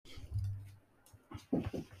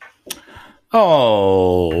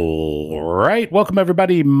All right. Welcome,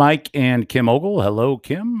 everybody. Mike and Kim Ogle. Hello,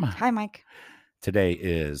 Kim. Hi, Mike. Today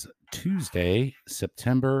is Tuesday,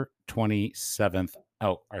 September 27th.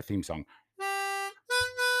 Oh, our theme song.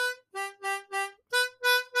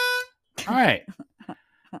 All right.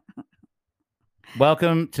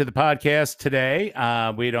 Welcome to the podcast today.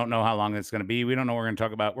 We don't know how long it's going to be. We don't know what we're going to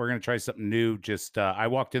talk about. We're going to try something new. I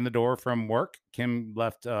walked in the door from work. Kim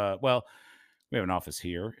left. We have an office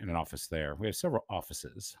here and an office there. We have several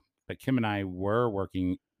offices, but Kim and I were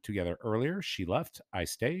working together earlier. She left. I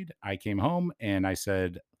stayed. I came home and I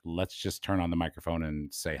said, let's just turn on the microphone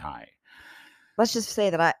and say hi. Let's just say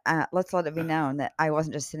that let's let it be known that I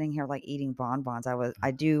wasn't just sitting here like eating bonbons.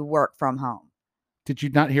 I do work from home. Did you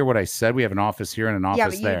not hear what I said? We have an office here and an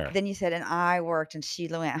office there. Then you said, and I worked and she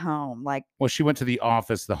went home. Well, she went to the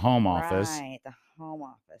office, the home office. Right, the home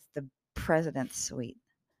office, the president's suite.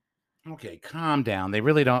 Okay, calm down. They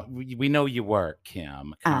really don't. We know you work,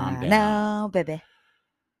 Kim. Calm down. No, baby.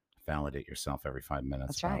 Validate yourself every 5 minutes.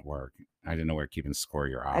 That's about right. Work. I didn't know where keeping score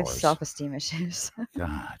your hours. I have self-esteem issues.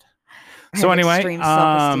 God. So anyway, extreme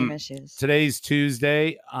self-esteem issues. Today's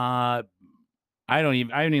Tuesday. I haven't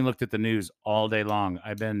even looked at the news all day long.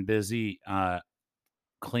 I've been busy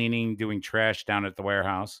cleaning, doing trash down at the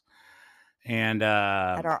warehouse, and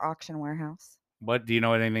at our auction warehouse. What do you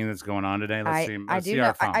know? Anything that's going on today? Let's see. I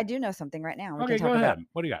do know something right now. Okay, go ahead.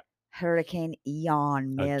 What do you got? Hurricane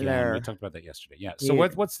Ian Miller. Again, we talked about that yesterday. Yeah. Dude. So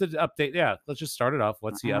what's the update? Yeah, let's just start it off.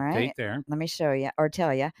 What's the update there? Let me show you or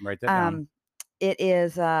tell you. Write that down. It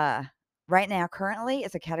is right now. Currently,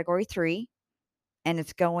 it's a Category 3, and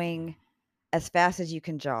it's going as fast as you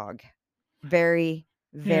can jog. Very.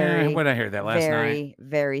 What did I hear that last night?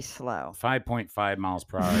 Very slow. 5.5 miles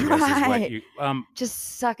per hour. Right. Is what you,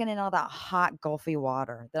 just sucking in all that hot Gulfy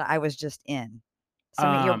water that I was just in.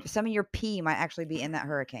 Some of your pee might actually be in that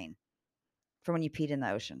hurricane from when you peed in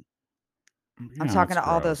the ocean. I'm talking to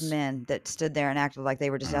all those men that stood there and acted like they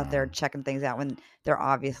were just out there checking things out when they're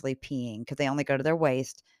obviously peeing because they only go to their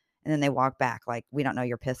waist and then they walk back like, we don't know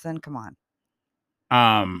you're pissing. Come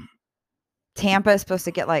on. Tampa is supposed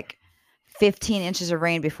to get like 15 inches of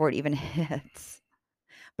rain before it even hits.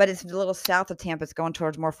 But it's a little south of Tampa. It's going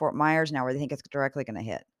towards more Fort Myers now where they think it's directly going to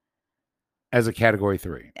hit. As a Category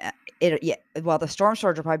 3. Well, the storm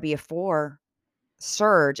surge will probably be a 4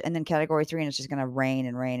 surge and then Category 3, and it's just going to rain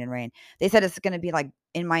and rain and rain. They said it's going to be like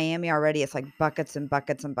in Miami already. It's like buckets and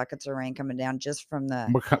buckets and buckets of rain coming down just from the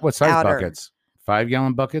what size buckets?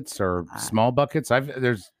 5-gallon buckets or small buckets?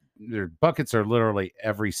 Their buckets are literally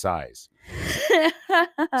every size.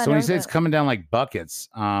 So when you say it's coming down like buckets,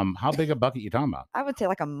 how big a bucket you talking about? I would say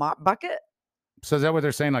like a mop bucket. So is that what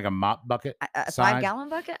they're saying? Like a mop bucket? A 5-gallon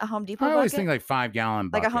bucket? A Home Depot bucket? I always think like 5-gallon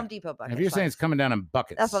bucket. Like a Home Depot bucket. If you're saying it's coming down in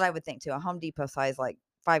buckets. That's what I would think too. A Home Depot size like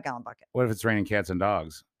 5-gallon bucket. What if it's raining cats and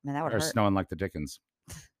dogs? Man, that would hurt. Or snowing like the Dickens.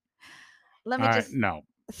 No.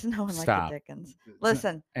 Snowing like the Dickens.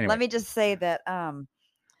 Listen, anyway. Let me just say that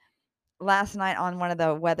last night on one of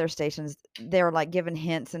the weather stations, they were like giving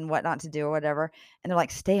hints and what not to do or whatever. And they're like,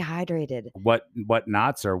 stay hydrated. What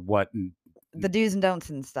nots or what? The do's and don'ts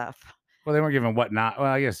and stuff. Well, they weren't giving what not.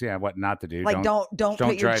 Well, I guess, yeah, what not to do. Like, don't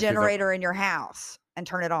put your generator in your house and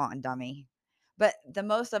turn it on, dummy. But the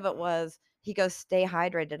most of it was, he goes, stay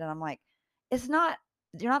hydrated. And I'm like, you're not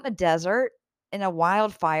in the desert in a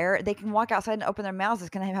wildfire. They can walk outside and open their mouths.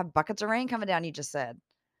 It's going to have buckets of rain coming down, you just said.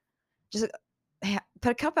 Just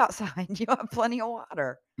put a cup outside. You'll have plenty of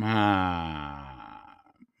water.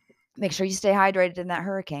 Make sure you stay hydrated in that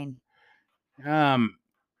hurricane.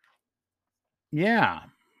 Yeah.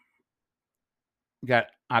 Got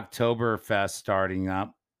Oktoberfest starting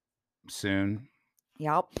up soon.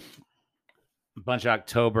 Yup. A bunch of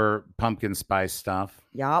October pumpkin spice stuff.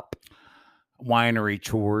 Yup. Winery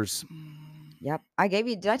tours. Yep.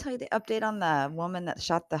 Did I tell you the update on the woman that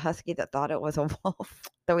shot the husky that thought it was a wolf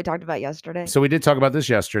that we talked about yesterday? So we did talk about this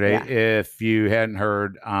yesterday. Yeah. If you hadn't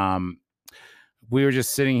heard, we were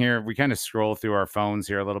just sitting here. We kind of scroll through our phones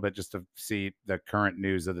here a little bit just to see the current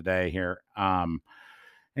news of the day here.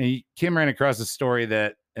 And Kim ran across a story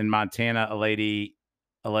that in Montana, a lady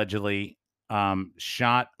allegedly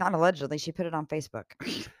shot. Not allegedly, she put it on Facebook.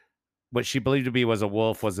 What she believed to be was a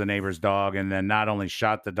wolf was the neighbor's dog, and then not only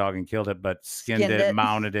shot the dog and killed it, but skinned it,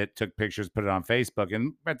 mounted it, took pictures, put it on Facebook.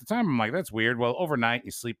 And at the time, I'm like, that's weird. Well, overnight,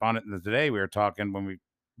 you sleep on it. And today we were talking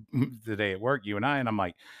the day at work, you and I, and I'm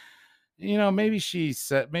like, maybe she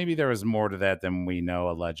said, maybe there was more to that than we know,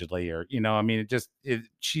 allegedly, or, I mean,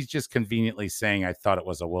 she's just conveniently saying, I thought it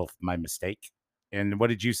was a wolf, my mistake. And what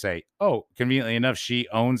did you say? Oh, conveniently enough, she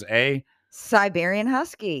owns a Siberian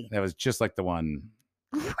Husky. That was just like the one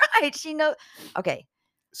Right, she knows. Okay,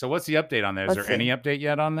 So what's the update on that? Is let's there any see. update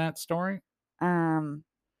yet on that story? Um,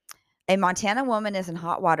 a Montana woman is in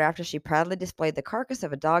hot water after she proudly displayed the carcass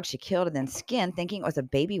of a dog she killed and then skinned, thinking it was a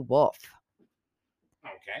baby wolf.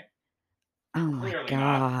 Okay. Oh my Clearly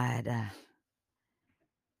not. god.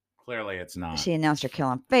 Clearly it's not. She announced her kill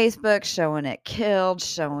on Facebook, showing it killed,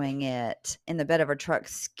 showing it in the bed of her truck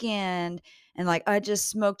skinned, and like, "I just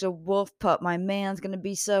smoked a wolf pup. My man's gonna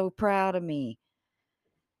be so proud of me."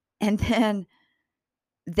 And then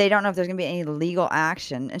they don't know if there's gonna be any legal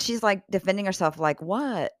action, and she's, like, defending herself like,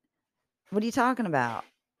 "What? What are you talking about?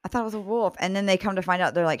 I thought it was a wolf." And then they come to find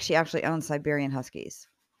out they're like, she actually owns Siberian Huskies.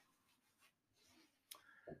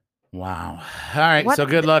 Wow. All right. What So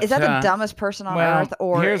good luck is that the to. dumbest person on earth,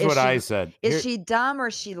 Well, or here's what I said. is she dumb, or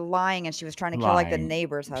is she lying and she was trying to kill, like, the Lying.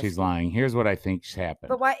 neighbor's She's husky? lying. Here's what I think's happened.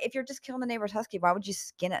 But why, if you're just killing the neighbor's husky, why would you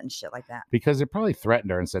skin it and shit like that? Because they probably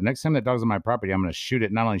threatened her and said, "Next time that dog's on my property, I'm going to shoot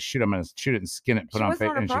it. Not only shoot, I'm going to shoot it and skin it, put She it on wasn't face."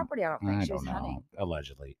 on her And she, property, I don't think. I She was don't know. hunting.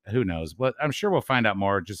 Allegedly, who knows? But I'm sure we'll find out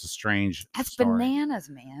more. Just a strange That's story. bananas,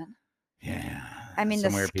 man. Yeah. I mean,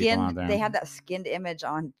 Some weird people out there. they had that skinned image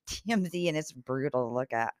on TMZ, and it's brutal to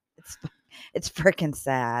look at. It's freaking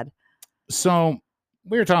sad. So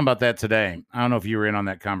we were talking about that today. I don't know if you were in on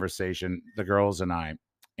that conversation, the girls and I.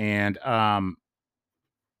 And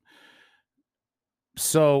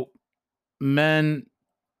so men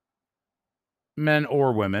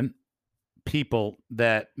or women, people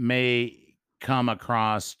that may come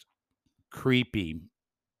across creepy,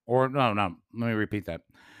 or no, let me repeat that.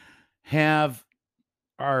 Have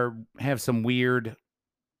some weird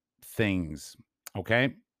things.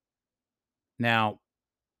 Okay. Now,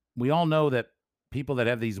 we all know that people that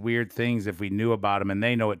have these weird things, if we knew about them, and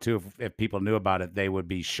they know it too, if people knew about it, they would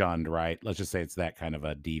be shunned, right? Let's just say it's that kind of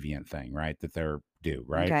a deviant thing, right? That they're do,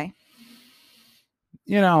 right? Okay.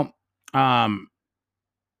 You know, um,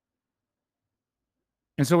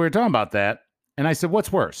 and so we were talking about that, and I said,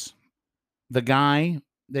 what's worse? The guy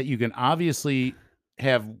that you can obviously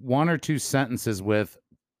have one or two sentences with,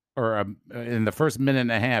 or in the first minute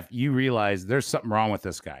and a half, you realize there's something wrong with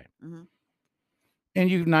this guy. Mm-hmm. And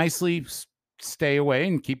you nicely stay away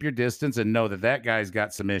and keep your distance and know that that guy's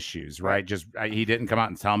got some issues, right? Just he didn't come out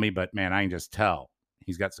and tell me, but man, I can just tell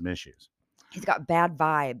he's got some issues. He's got bad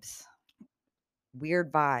vibes, weird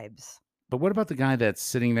vibes. But what about the guy that's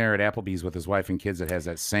sitting there at Applebee's with his wife and kids that has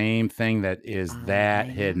that same thing that is that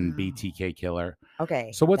hidden BTK killer?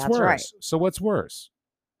 Okay. So what's worse? Right. So what's worse?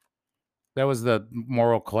 That was the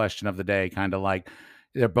moral question of the day. Kind of like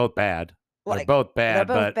they're both bad. They're both bad,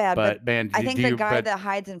 but man, I think the guy that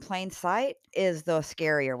hides in plain sight is the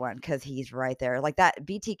scarier one because he's right there. Like that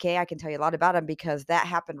BTK, I can tell you a lot about him because that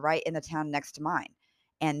happened right in the town next to mine.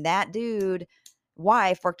 And that dude,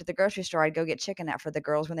 wife worked at the grocery store I'd go get chicken at for the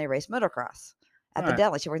girls when they raced motocross at the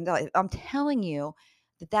deli. She worked in the deli. I'm telling you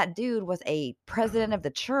that dude was a president of the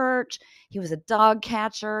church. He was a dog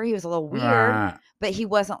catcher. He was a little weird, but he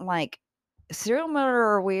wasn't like serial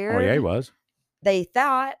murderer weird. Oh yeah, he was. They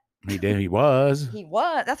thought. He did. He was. He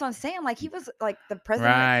was. That's what I'm saying. Like he was like the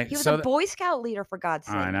president. Right. He was a Boy Scout leader, for God's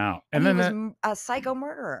sake. I know. And then he was a psycho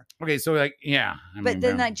murderer. Okay, so like, yeah. But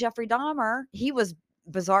then like Jeffrey Dahmer, he was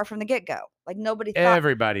bizarre from the get go. Like nobody thought.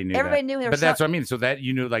 Everybody knew. Everybody knew. But that's what I mean. So that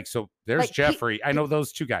you knew, like, so there's like, Jeffrey. I know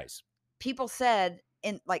those two guys. People said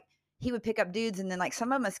like he would pick up dudes, and then like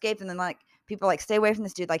some of them escaped, and then like people like stay away from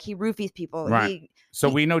this dude. Like he roofies people. Right.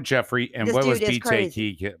 We know Jeffrey, and what was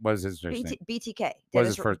BTK? What was his name? BTK. What was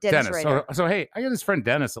his first? Dennis. So hey, I got this friend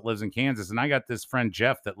Dennis that lives in Kansas, and I got this friend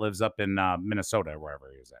Jeff that lives up in Minnesota, wherever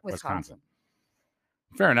he was at, Wisconsin.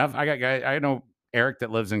 Fair enough. I know Eric that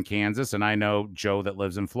lives in Kansas, and I know Joe that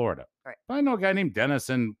lives in Florida. Right. But I know a guy named Dennis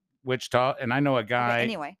in Wichita, and I know a guy. Okay,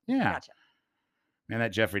 anyway. Yeah. Gotcha. Man,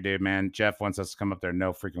 that Jeffrey dude, man. Jeff wants us to come up there.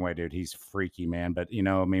 No freaking way, dude. He's freaky, man. But, you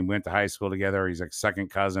know, I mean, we went to high school together. He's like second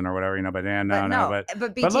cousin or whatever, you know. But yeah,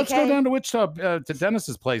 But let's go down to Wichita to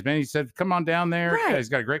Dennis's place, man. He said, come on down there. Right. He's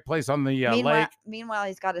got a great place on the lake. Meanwhile,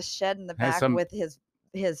 he's got a shed in the back with his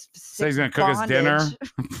so he's going to cook his dinner.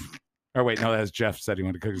 Oh, wait, no, that's Jeff said he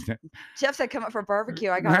wanted to cook his dinner. Jeff said, come up for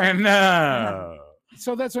barbecue. I got No.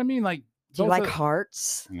 So that's what I mean. Like, do you like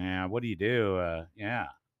hearts? Yeah. What do you do? Yeah.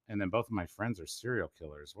 And then both of my friends are serial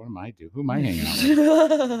killers. What am I do? Who am I hanging out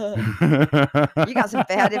with? You got some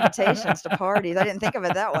bad invitations to parties. I didn't think of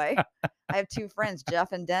it that way. I have two friends,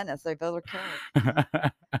 Jeff and Dennis. They both are killed.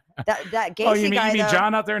 That Gacy you guy. You mean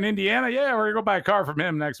John out there in Indiana? Yeah, we're gonna go buy a car from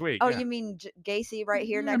him next week. Oh, yeah. You mean Gacy right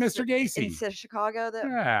here next Mr. Gacy in Chicago? That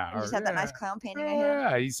he just had that nice clown painting.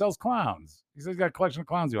 Yeah, he sells clowns. He says he's got a collection of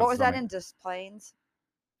clowns. What was that in Des Plaines?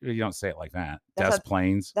 You don't say it like that. Des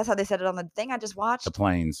Plaines. That's how they said it on the thing I just watched. The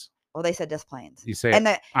Plains. Well, they said Des Plaines. You say it. And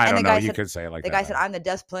the I and don't the know. guy You said could say it like the that. guy said, "I'm the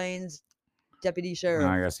Des Plaines deputy sheriff."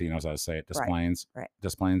 I guess he knows how to say it. Des Right. Plaines. Right. Des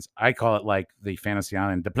Plaines. I call it like the Fantasy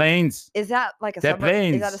Island. Des Plaines. Is that like a Des suburb?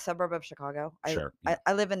 Is that a Plaines. suburb of Chicago? Sure. Yeah.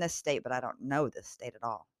 I live in this state, but I don't know this state at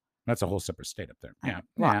all. That's a whole separate state up there. I Yeah. know.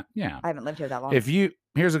 Well, Yeah. I haven't lived here that long.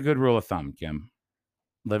 Here's a good rule of thumb, Kim.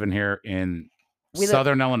 Living here in We live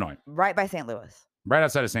Southern Illinois. right by St. Louis. Right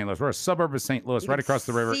outside of St. Louis. We're a suburb of St. Louis, You right can across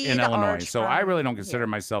the river see in the Illinois. arch So I really don't from consider here.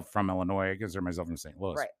 myself from Illinois. I consider myself from St.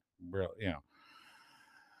 Louis. Right. Real,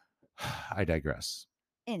 I digress.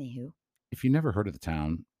 Anywho. If you never heard of the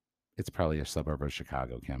town, it's probably a suburb of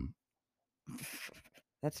Chicago, Kim.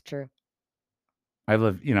 That's true. I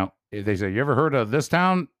live, they say, you ever heard of this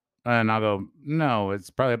town? And I'll go, no,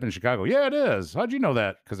 it's probably up in Chicago. Yeah, it is. How'd you know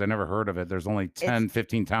that? Because I never heard of it. There's only 10,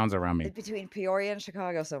 15 towns around me. It's between Peoria and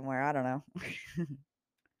Chicago somewhere. I don't know.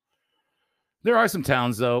 There are some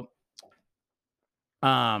towns, though.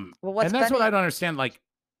 Well, and that's what I don't understand. Like,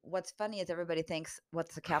 what's funny is everybody thinks,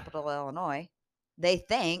 what's the capital of Illinois? They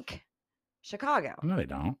think Chicago. No, they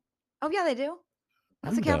don't. Oh, yeah, they do.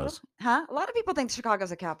 That's the capital. Huh? A lot of people think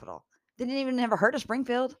Chicago's a capital. They didn't even ever heard of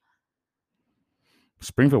Springfield.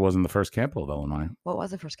 Springfield wasn't the first capital of Illinois. What was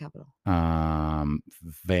the first capital?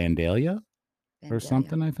 Vandalia or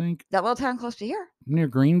something, I think. That little town close to here. Near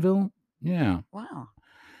Greenville. Yeah. Wow.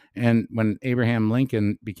 And when Abraham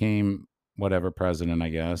Lincoln became whatever president, I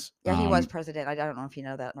guess. Yeah, he was president. I don't know if you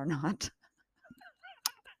know that or not.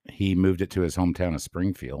 He moved it to his hometown of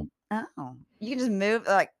Springfield. Oh, you can just move.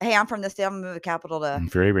 Like, hey, I'm from this state. I'm gonna move the capital to.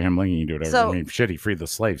 For Abraham Lincoln, you can do whatever. I mean, shit, he freed the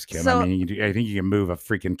slaves, Kim. I mean, I think you can move a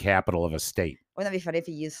freaking capital of a state. Wouldn't that be funny if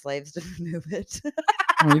he used slaves to move it?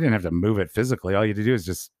 Well, you didn't have to move it physically. All you had to do is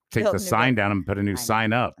just take the sign down and put a new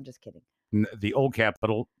sign up. I'm just kidding. The old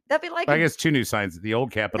capital. That'd be like. I guess 2 new signs. The old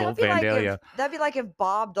capital, Vandalia. That'd be like if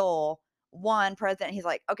Bob Dole won president. He's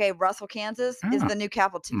like, okay, Russell, Kansas is the new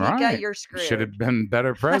capital. Topeka, right. You're screwed. Should have been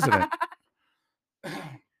better president.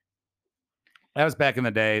 That was back in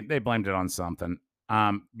the day. They blamed it on something.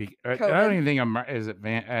 I don't even think is it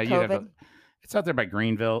it's out there by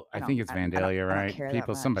Greenville. I think it's Vandalia,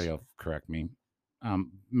 right? Somebody will correct me.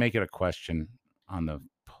 Make it a question on the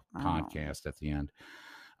podcast at the end.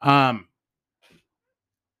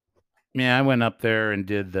 Yeah, I went up there and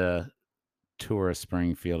did the tour of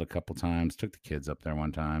Springfield a couple times. Took the kids up there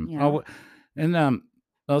one time. Yeah. Oh, and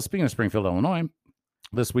speaking of Springfield, Illinois,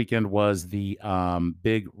 this weekend was the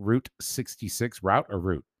big Route 66 route.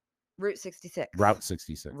 Route 66. Route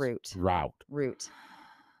 66. Route.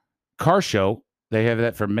 Car show. They have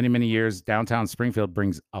that for many, many years. Downtown Springfield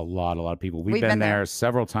brings a lot of people. We've been there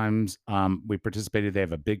several times. We participated. They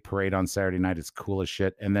have a big parade on Saturday night. It's cool as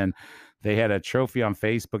shit. And then they had a trophy on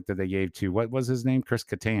Facebook that they gave to, what was his name? Chris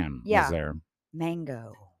Kattan was there.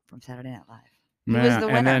 Mango from Saturday Night Live. He was the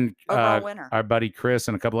winner. And then overall winner. Our buddy Chris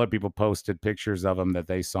and a couple other people posted pictures of him that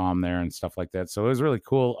they saw him there and stuff like that. So it was really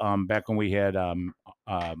cool. Back when we had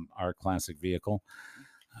our classic vehicle,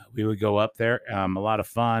 we would go up there. A lot of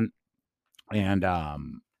fun. And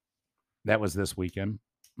that was this weekend.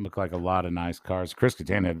 Looked like a lot of nice cars. Chris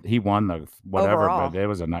Kattan he won the whatever, overall. But it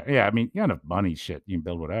was I mean, you got enough money, shit, you can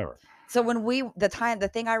build whatever. So when the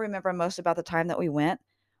thing I remember most about the time that we went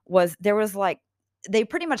was there was they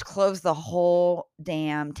pretty much closed the whole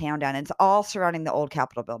damn town down. It's all surrounding the old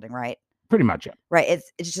Capitol building, right? Pretty much, yeah. Right.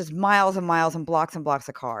 It's just miles and miles and blocks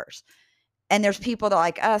of cars. And there's people that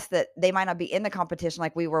like us that they might not be in the competition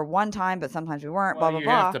like we were one time, but sometimes we weren't, blah, blah,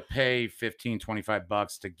 blah. You have to pay $15,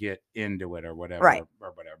 $25 to get into it or whatever. Right.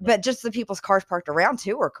 Or whatever. But just the people's cars parked around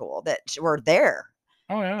too were cool that were there.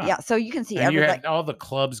 Oh, yeah. Yeah. So you can see everything. You had all the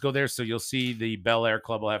clubs go there. So you'll see the Bel Air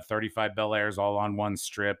Club will have 35 Bel Airs all on one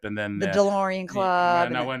strip. And then the DeLorean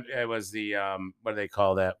Club. No, when it was the, what do they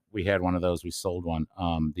call that? We had one of those. We sold one.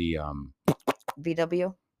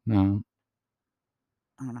 VW? No.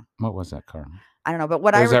 I don't know. What was that car? I don't know, but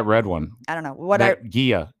what was that red one? I don't know.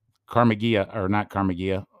 Karma Gia, or not Karma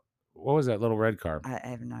Gia. What was that little red car? I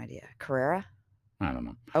have no idea. Carrera? I don't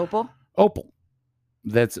know. Opel.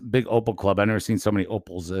 That's a big Opel club. I've never seen so many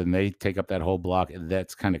Opels, and they take up that whole block.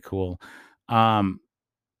 That's kind of cool. Yeah,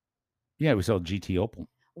 we sold GT Opel.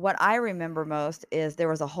 What I remember most is there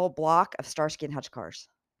was a whole block of Starsky and Hutch cars.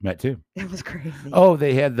 That too. It was crazy. Oh,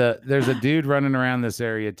 they had there's a dude running around this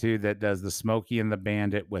area too that does the Smokey and the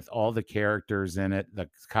Bandit with all the characters in it. The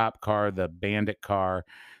cop car, the bandit car.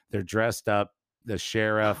 They're dressed up. The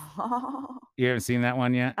sheriff. You haven't seen that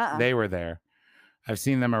one yet? They were there. I've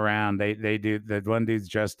seen them around. They do. The one dude's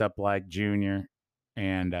dressed up like Junior,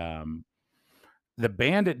 and the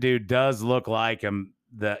bandit dude does look like him.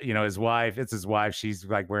 his wife. It's his wife. She's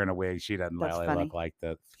like wearing a wig. She doesn't That's really look funny. like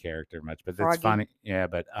the character much, but it's Froggy. funny. Yeah,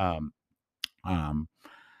 but um,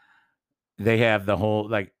 they have the whole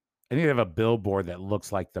like I think they have a billboard that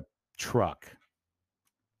looks like the truck,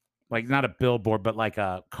 like not a billboard, but like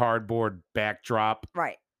a cardboard backdrop,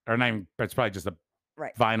 Right, or not even. It's probably just a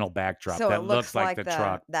right. vinyl backdrop So it that looks looks like like the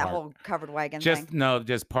truck that part. whole covered wagon thing? Just no,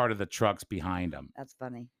 just part of the trucks behind them. That's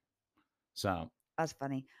funny. So, That's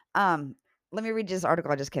funny. Um, Let me read you this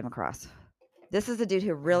article I just came across. This is a dude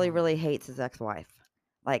who really, really hates his ex-wife.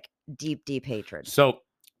 Like, deep, deep hatred. so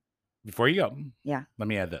before you go, Yeah. let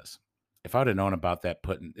me add this. If I would have known about that,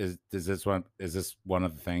 is this one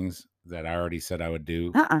of the things that I already said I would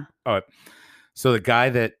do? Uh-uh. Oh, so the guy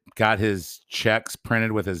that got his checks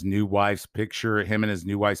printed with his new wife's picture, him and his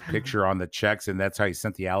new wife's picture on the checks, and that's how he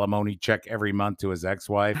sent the alimony check every month to his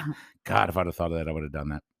ex-wife. God, if I'd have thought of that, I would have done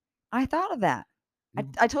that. I thought of that.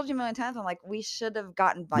 I told you a million times, I'm like, we should have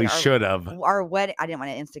gotten like We should have. our wedding. I didn't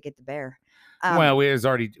want to instigate the bear. Well,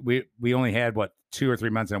 we only had what 2 or 3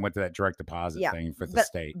 months, and I went to that direct deposit thing for the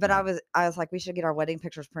state. But I was like, we should get our wedding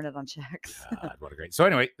pictures printed on checks. God, what a great. So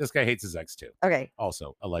anyway, this guy hates his ex too. Okay.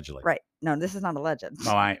 Also, allegedly. Right. No, this is not alleged.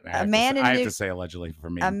 Oh, I have to say allegedly for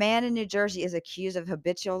me. A man in New Jersey is accused of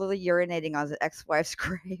habitually urinating on his ex-wife's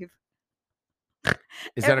grave.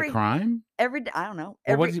 Is that a crime? I don't know.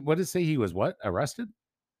 Well, what did it say? He was what? Arrested?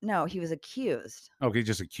 No, he was accused. Okay,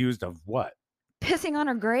 just accused of what? Pissing on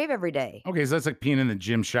her grave every day. Okay, so that's like peeing in the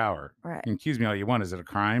gym shower. Right. You can accuse me all you want. Is it a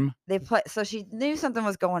crime? So she knew something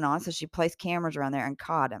was going on, so she placed cameras around there and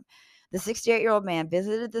caught him. The 68-year-old man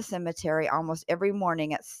visited the cemetery almost every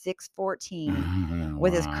morning at 6:14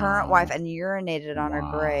 with his current wife and urinated on her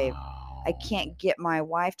grave. I can't get my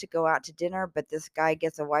wife to go out to dinner, but this guy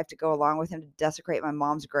gets a wife to go along with him to desecrate my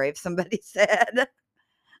mom's grave, somebody said.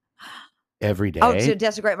 Every day? Oh, to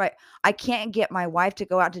desecrate I can't get my wife to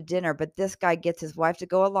go out to dinner, but this guy gets his wife to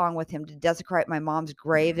go along with him to desecrate my mom's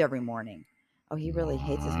grave every morning. Oh, he really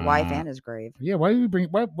hates his wife and his grave. Yeah, why do you bring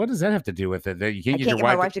what does that have to do with it? That you can't I get can't your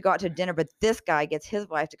get my wife to go out to dinner, but this guy gets his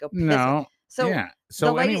wife to go piss. No. So yeah. So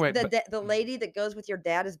the lady, anyway, the lady that goes with your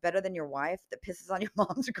dad is better than your wife that pisses on your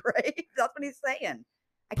mom's grave. That's what he's saying.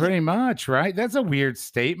 Pretty much, right? That's a weird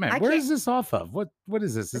statement. Where is this off of? What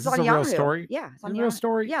is this? Is this a real story? Yeah, it's on a real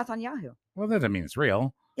story. Yeah, it's on Yahoo. Well, that doesn't mean it's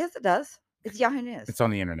real. Yes, it does. It's Yahoo News. It's on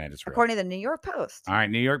the internet. It's real. According to the New York Post. All right,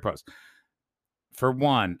 New York Post. For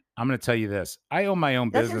one, I'm going to tell you this. I own my own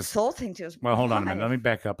business. That's insulting to his Well, hold on a minute. Let me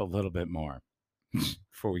back up a little bit more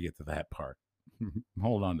before we get to that part.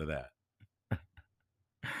 Hold on to that.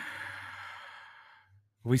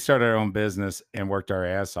 We started our own business and worked our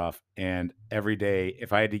ass off. And every day,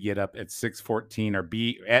 if I had to get up at 6:14 or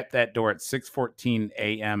be at that door at 6:14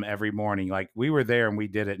 a.m. every morning, like we were there and we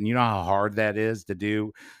did it. And you know how hard that is to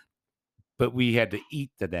do? But we had to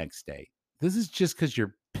eat the next day. This is just because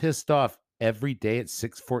you're pissed off every day at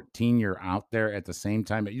 6:14. You're out there at the same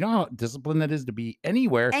time. You know how disciplined that is to be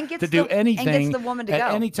anywhere to do anything and gets the woman to at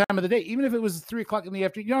go. any time of the day, even if it was 3:00 in the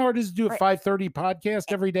afternoon. You know how hard it is to do a 5:30 podcast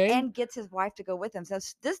every day, and gets his wife to go with him. So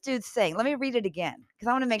this dude's saying, let me read it again because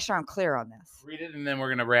I want to make sure I'm clear on this. Read it, and then we're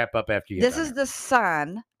gonna wrap up after you. This is the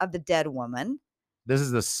son of the dead woman. This is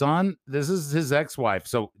the son. This is his ex-wife.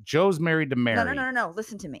 So Joe's married to Mary. No.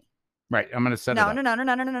 Listen to me. Right. I'm gonna set it up.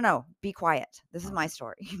 No. Be quiet. This is my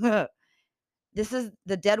story. This is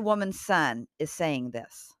the dead woman's son is saying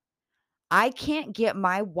this. I can't get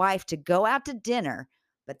my wife to go out to dinner,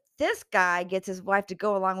 but this guy gets his wife to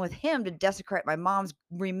go along with him to desecrate my mom's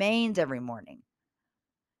remains every morning.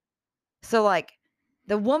 So like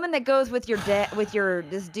the woman that goes with your dad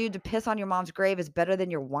this dude to piss on your mom's grave is better than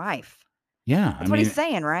your wife. Yeah. That's what he's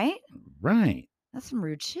saying, right? Right. That's some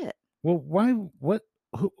rude shit. Well, why what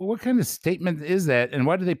kind of statement is that? And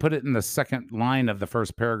why do they put it in the second line of the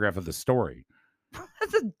first paragraph of the story?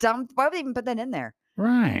 That's a dumb. Why would they even put that in there?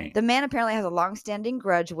 Right. The man apparently has a long-standing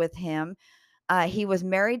grudge with him. He was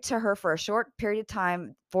married to her for a short period of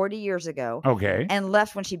time 40 years ago. Okay. And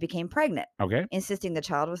left when she became pregnant. Okay. Insisting the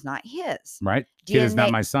child was not his. Right. Kid is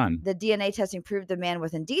not my son. The DNA testing proved the man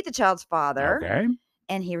was indeed the child's father. Okay.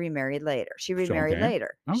 And he remarried later. She remarried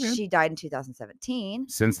later. Okay. She died in 2017.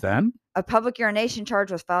 Since then? A public urination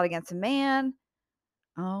charge was filed against the man.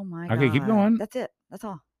 Oh my God. Okay, keep going. That's it. That's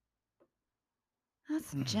all. That's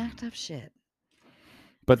some jacked up shit.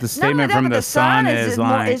 But the statement from the son is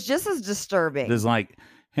like, it's just as disturbing. It's like,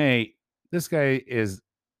 hey, this guy is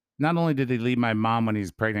not only did he leave my mom when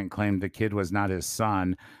he's pregnant, claimed the kid was not his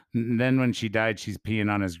son. And then when she died, she's peeing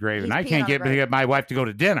on his grave, and I can't get my wife to go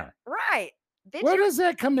to dinner. Right. Bitch, Where does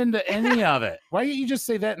that come into any of it? Why don't you just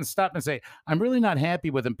say that and stop and say, I'm really not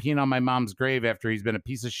happy with him peeing on my mom's grave after he's been a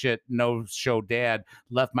piece of shit, no-show dad,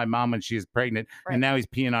 left my mom when she was pregnant, and right, now he's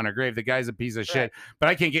peeing on her grave. The guy's a piece of right. shit, but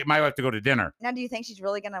I can't get my wife to go to dinner. Now, do you think she's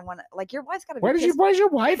really gonna wanna like, your wife's gotta be Why pissed. is your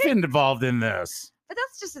wife involved in this? But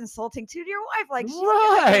that's just insulting too to your wife. Like, she's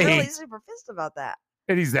gonna be really Right. super pissed about that.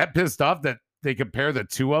 And he's that pissed off that they compare the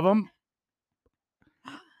two of them.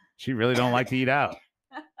 She really don't like to eat out.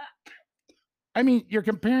 I mean, you're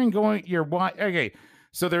comparing your wife. Okay,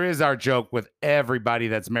 so there is our joke with everybody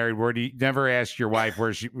that's married. Where do you never ask your wife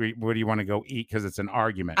where do you want to go eat because it's an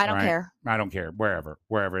argument? I don't right? care. I don't care. Wherever,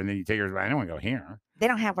 and then you take her. I don't want to go here. They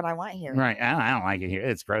don't have what I want here. Right? I don't like it here.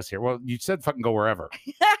 It's gross here. Well, you said fucking go wherever.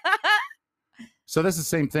 So that's the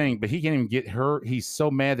same thing, but he can't even get her. He's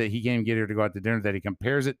so mad that he can't even get her to go out to dinner that he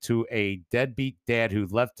compares it to a deadbeat dad who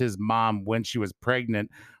left his mom when she was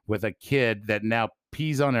pregnant with a kid that now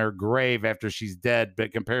pees on her grave after she's dead,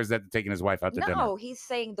 but compares that to taking his wife out to dinner. No, he's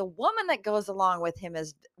saying the woman that goes along with him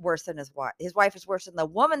is worse than his wife. His wife is worse than the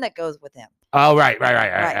woman that goes with him. Oh, right.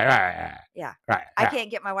 Yeah. Right. I can't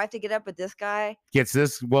get my wife to get up, but this guy Gets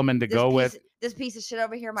this woman to go with. this piece of shit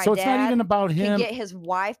over here. My So dad it's not even about him. can get his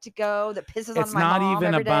wife to go that pisses It's on my mom not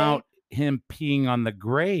even every about day. him peeing on the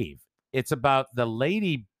grave. It's about the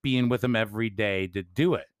lady being with him every day to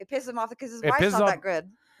do it. It pisses him off because his It wife's pisses not off- that good,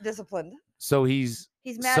 disciplined. So he's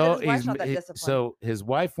mad that his wife's not that disciplined. So his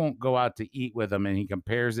wife won't go out to eat with him, and he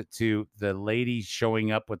compares it to the lady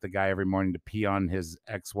showing up with the guy every morning to pee on his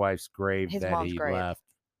ex-wife's grave His that mom's he grave. left.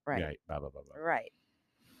 Right. Right. Blah, blah, blah, blah. Right.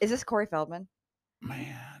 Is this Corey Feldman?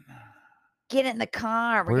 Man. Get in the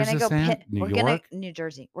car. We're Where's gonna go this at? New York? New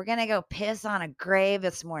Jersey. We're gonna go piss on a grave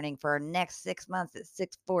this morning for our next 6 months at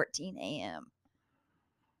 6:14 a.m.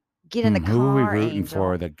 Get in the car. Who are we rooting Angel.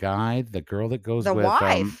 for? The guy, the girl that goes The with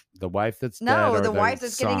wife. the wife that's dead, No, or the wife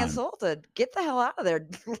that's getting son? insulted. Get the hell out of there.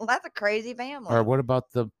 That's a crazy family. Or what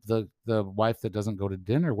about the wife that doesn't go to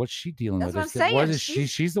dinner? What's she dealing That's with? what I'm What saying. is she?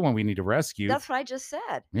 She's the one we need to rescue. That's what I just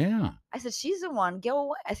said. Yeah. I said she's the one. Go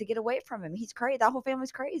away. I said get away from him. He's crazy. That whole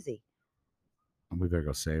family's crazy. We better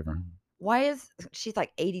go save her. Why is she's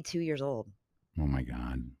like 82 years old? Oh my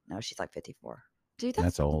God. No, she's like 54. Dude,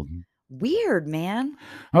 That's old. Weird, man.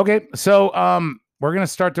 Okay, so we're gonna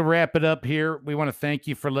start to wrap it up here. We want to thank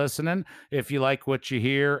you for listening. If you like what you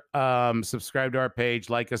hear, subscribe to our page,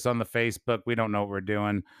 like us on the Facebook. We don't know what we're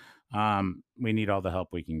doing. We need all the help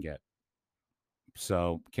we can get.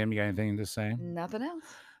 So, Kim, you got anything to say? Nothing else.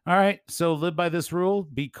 All right. So live by this rule.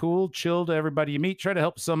 Be cool, chill to everybody you meet. Try to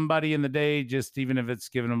help somebody in the day, just even if it's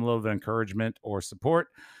giving them a little bit of encouragement or support.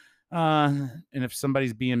 And if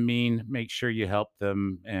somebody's being mean, make sure you help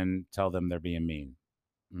them and tell them they're being mean.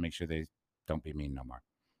 Make sure they don't be mean no more.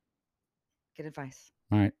 Good advice.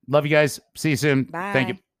 All right. Love you guys. See you soon. Bye. Thank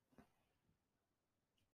you.